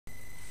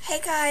Hey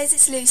guys,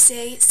 it's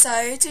Lucy.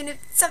 So, doing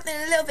something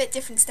a little bit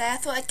different today. I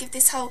thought I'd give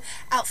this whole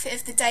outfit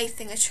of the day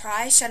thing a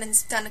try.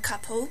 Shannon's done a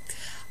couple.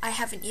 I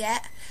haven't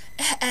yet.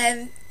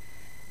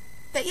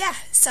 But yeah,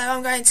 so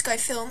I'm going to go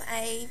film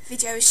a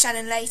video with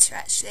Shannon later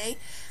actually.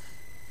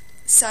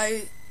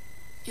 So,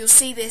 you'll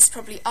see this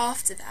probably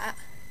after that.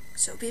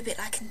 So it'll be a bit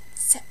like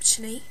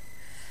Inception-y.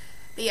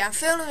 But yeah, I'm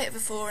filming it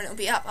before and it'll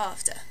be up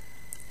after.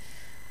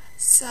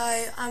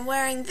 So, I'm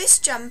wearing this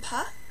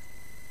jumper,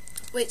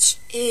 which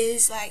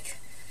is like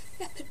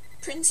leopard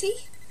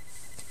printy.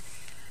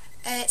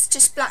 It's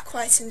just black,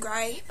 white and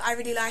grey, but I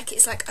really like it.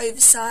 It's like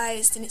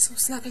oversized and it's all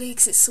snuggly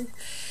because it's all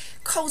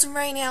cold and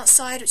rainy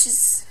outside, which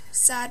is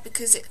sad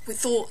because we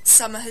thought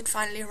summer had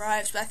finally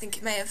arrived, but I think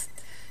it may have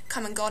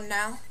come and gone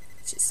now,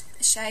 which is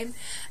a shame.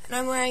 And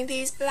I'm wearing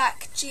these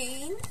black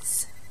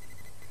jeans,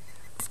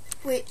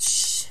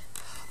 which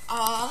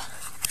are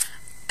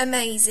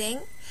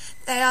amazing.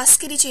 They are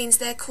skinny jeans.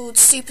 They're called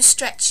Super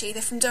Stretchy.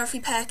 They're from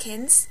Dorothy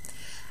Perkins,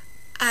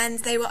 and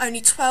they were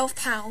only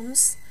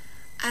 £12,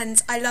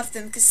 and I love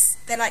them because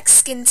they're like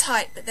skin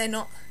tight, but they're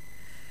not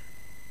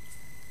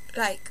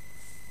like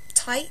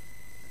tight.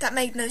 That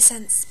made no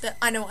sense, but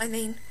I know what I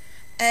mean.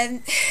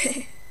 They're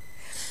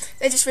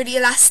just really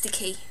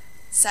elasticy,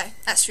 so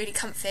that's really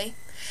comfy.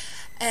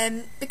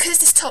 Because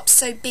this top's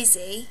so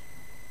busy,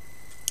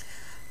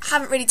 I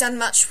haven't really done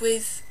much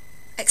with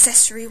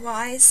accessory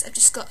wise. I've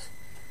just got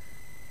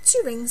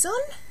 2 rings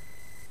on.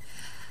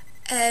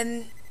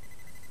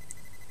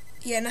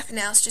 Yeah, nothing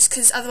else, just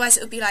because otherwise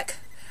it would be like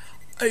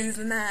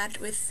over mad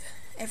with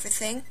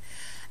everything.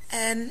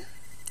 Let's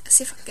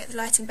see if I can get the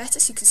lighting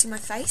better so you can see my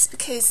face,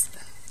 because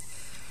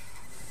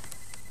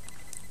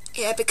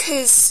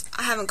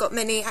I haven't got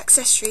many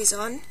accessories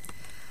on.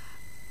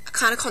 I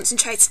kind of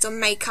concentrated on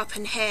makeup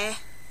and hair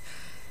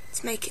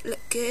to make it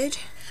look good.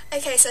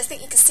 Okay, so I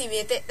think you can see me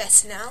a bit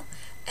better now.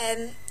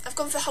 I've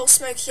gone for the whole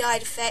smoky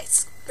eyed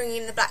effect,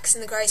 bringing in the blacks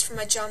and the greys from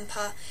my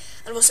jumper,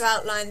 and also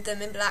outlined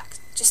them in black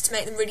just to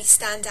make them really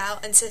stand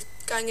out. And to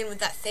going in with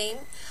that theme,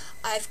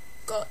 I've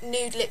got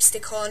nude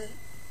lipstick on,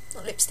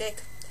 not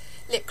lipstick,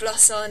 lip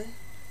gloss on,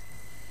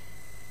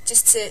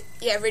 just to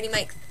really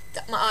make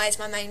my eyes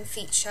my main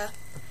feature.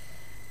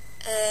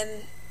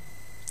 I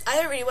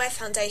don't really wear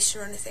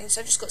foundation or anything,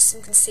 so I've just got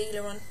some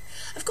concealer on.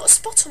 I've got a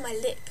spot on my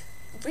lip,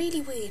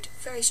 really weird,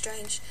 very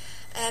strange.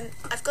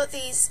 I've got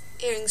these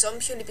earrings on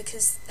purely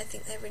because I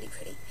think they're really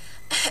pretty.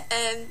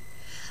 And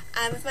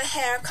with my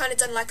hair, I've kind of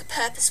done like a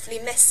purposefully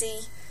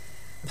messy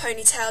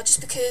ponytail,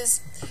 just because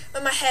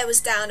when my hair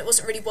was down it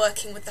wasn't really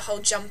working with the whole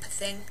jumper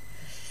thing.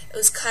 It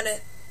was kind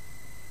of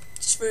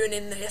just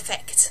ruining the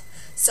effect.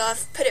 So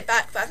I've put it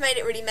back, but I've made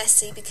it really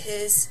messy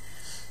because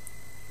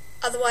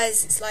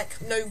otherwise it's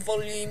like no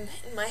volume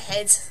in my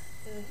head,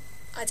 and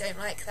I don't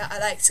like that. I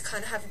like to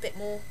kind of have a bit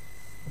more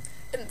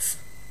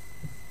oomph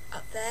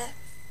up there.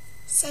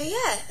 So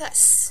yeah,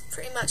 that's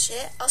pretty much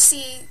it. I'll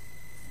see you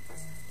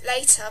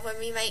later when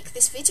we make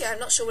this video. I'm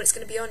not sure what it's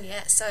going to be on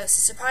yet, so it's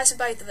a surprise for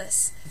both of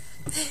us.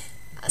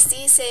 I'll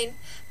see you soon.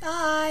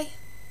 Bye!